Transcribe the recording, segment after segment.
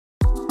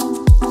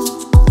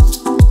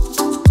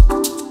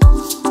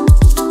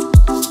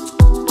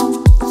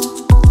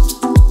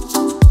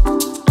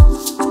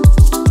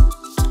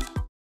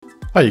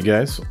Hi you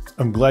guys,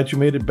 I'm glad you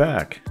made it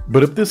back.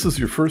 But if this is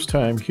your first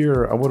time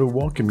here, I want to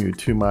welcome you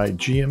to my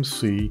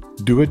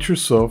GMC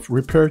Do-It-Yourself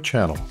Repair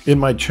channel. In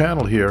my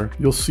channel here,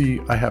 you'll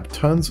see I have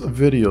tons of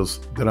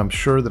videos that I'm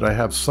sure that I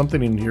have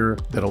something in here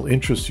that'll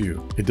interest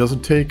you. It doesn't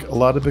take a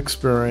lot of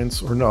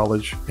experience or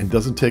knowledge and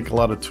doesn't take a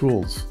lot of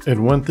tools.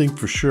 And one thing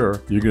for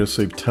sure, you're going to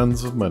save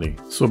tons of money.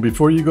 So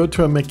before you go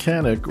to a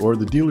mechanic or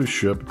the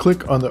dealership,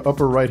 click on the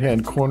upper right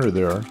hand corner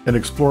there and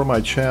explore my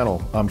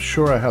channel. I'm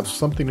sure I have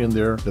something in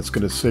there that's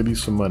going to save you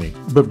some money.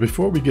 But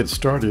before we get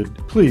started,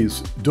 please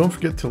don't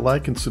forget to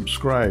like and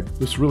subscribe.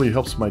 This really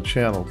helps my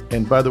channel.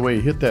 And by the way,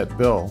 hit that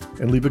bell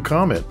and leave a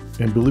comment.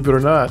 And believe it or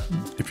not,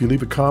 if you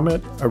leave a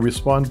comment, I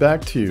respond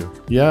back to you.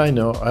 Yeah, I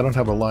know, I don't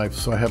have a life,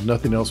 so I have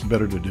nothing else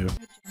better to do.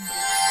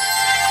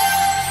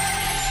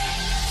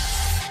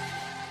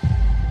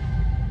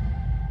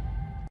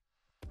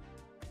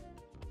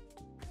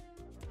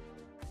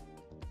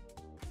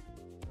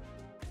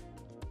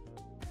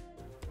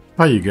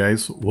 Hi you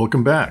guys,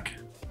 welcome back.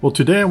 Well,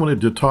 today I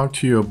wanted to talk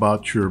to you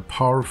about your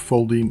power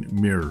folding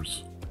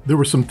mirrors. There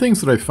were some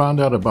things that I found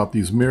out about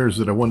these mirrors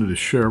that I wanted to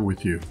share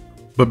with you.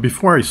 But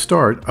before I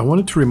start, I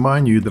wanted to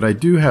remind you that I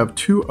do have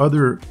 2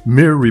 other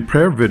mirror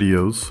repair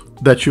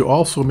videos that you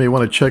also may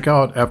want to check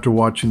out after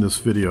watching this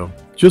video.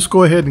 Just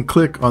go ahead and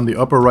click on the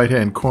upper right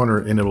hand corner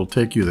and it'll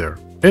take you there.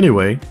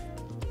 Anyway,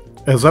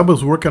 as I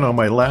was working on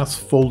my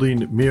last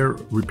folding mirror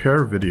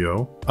repair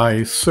video,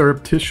 I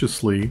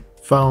surreptitiously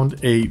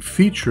found a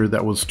feature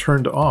that was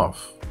turned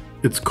off.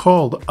 It's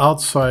called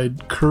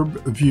Outside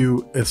Curb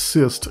View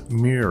Assist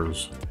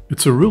Mirrors.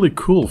 It's a really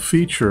cool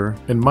feature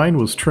and mine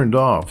was turned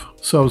off.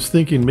 So I was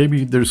thinking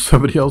maybe there's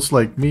somebody else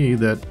like me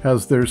that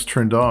has theirs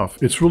turned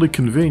off. It's really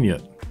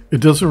convenient. It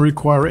doesn't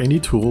require any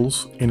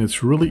tools and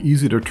it's really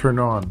easy to turn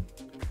on.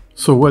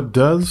 So what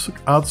does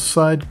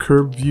Outside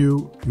Curb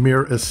View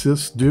Mirror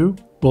Assist do?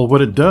 Well,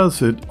 what it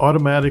does, it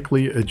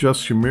automatically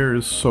adjusts your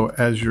mirrors so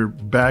as you're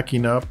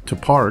backing up to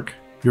park,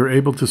 you're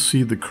able to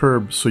see the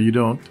curb so you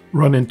don't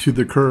run into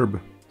the curb.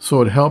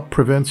 So it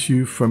prevents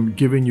you from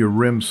giving your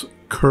rims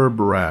curb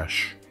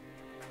rash.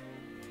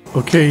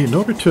 Okay, in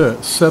order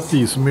to set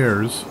these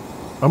mirrors,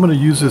 I'm going to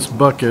use this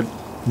bucket,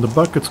 and the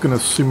bucket's going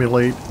to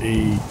simulate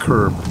a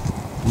curb.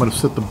 I'm going to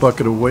set the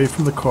bucket away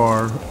from the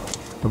car,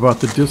 about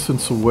the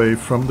distance away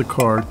from the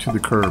car to the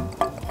curb.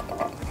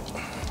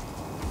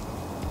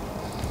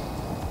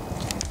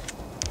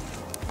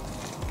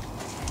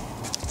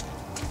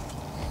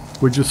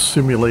 We're just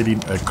simulating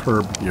a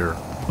curb here.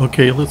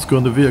 Okay, let's go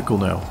in the vehicle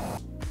now.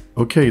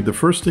 Okay, the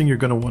first thing you're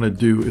going to want to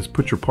do is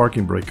put your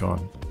parking brake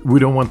on. We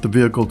don't want the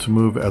vehicle to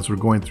move as we're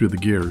going through the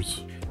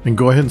gears. And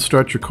go ahead and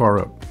start your car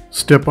up.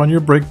 Step on your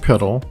brake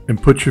pedal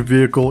and put your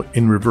vehicle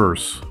in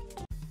reverse.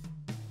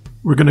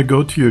 We're going to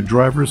go to your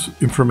driver's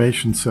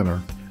information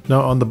center.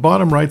 Now on the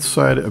bottom right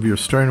side of your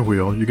steering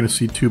wheel, you're going to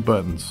see 2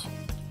 buttons.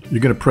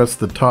 You're going to press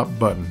the top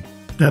button.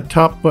 That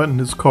top button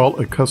is called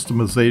a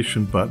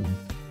customization button.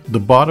 The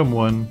bottom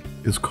one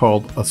is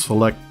called a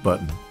select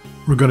button.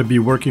 We're going to be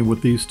working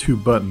with these 2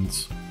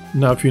 buttons.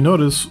 Now if you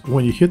notice,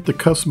 when you hit the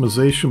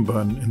customization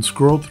button and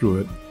scroll through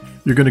it,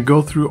 you're going to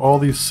go through all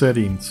these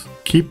settings.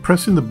 Keep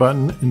pressing the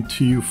button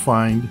until you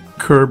find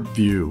curb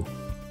view.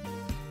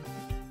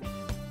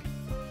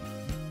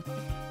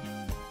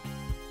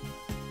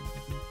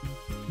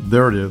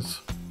 There it is.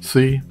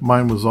 See,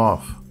 mine was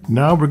off.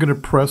 Now we're going to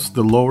press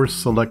the lower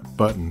select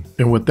button,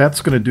 and what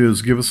that's going to do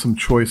is give us some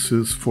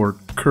choices for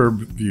curb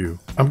view.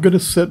 I'm going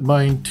to set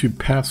mine to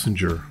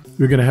passenger.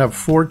 You're going to have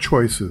 4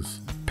 choices: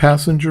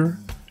 passenger,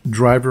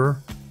 driver,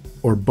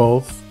 or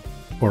both,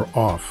 or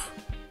off.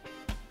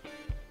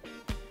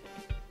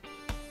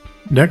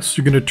 Next,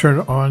 you're going to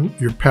turn on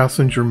your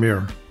passenger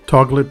mirror.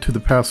 Toggle it to the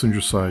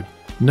passenger side.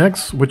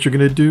 Next, what you're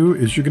going to do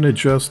is you're going to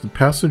adjust the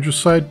passenger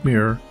side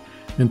mirror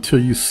until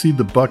you see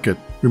the bucket.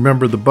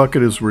 Remember, the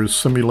bucket is where it's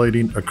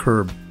simulating a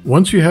curb.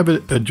 Once you have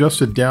it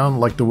adjusted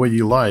down like the way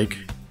you like,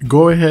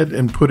 go ahead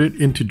and put it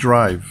into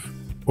drive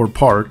or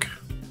park.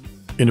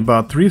 In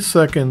about 3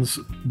 seconds,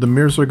 the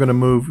mirrors are going to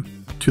move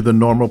to the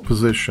normal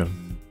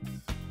position.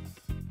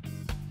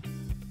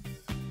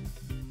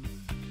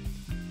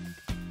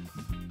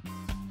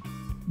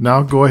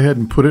 Now go ahead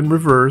and put it in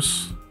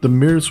reverse. The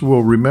mirrors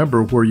will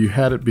remember where you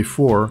had it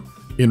before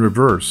in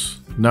reverse.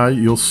 Now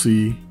you'll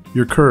see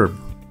your curb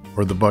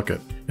or the bucket,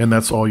 and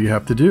that's all you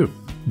have to do.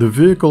 The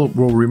vehicle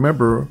will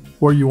remember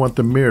where you want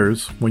the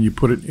mirrors when you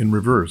put it in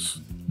reverse.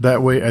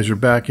 That way, as you're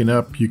backing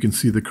up, you can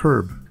see the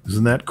curb.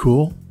 Isn't that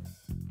cool?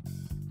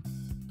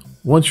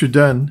 Once you're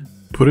done,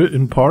 put it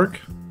in park,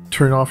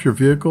 turn off your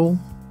vehicle,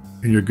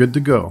 and you're good to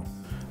go.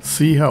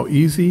 See how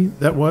easy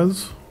that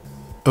was?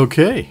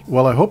 Okay,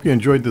 well I hope you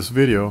enjoyed this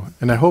video,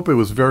 and I hope it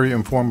was very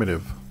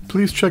informative.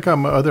 Please check out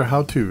my other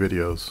how-to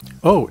videos.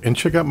 Oh, and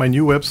check out my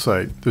new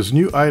website. There's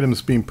new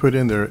items being put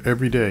in there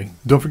every day.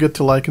 Don't forget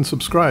to like and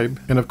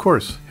subscribe, and of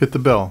course, hit the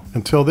bell.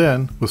 Until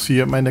then, we'll see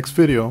you at my next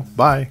video.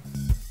 Bye!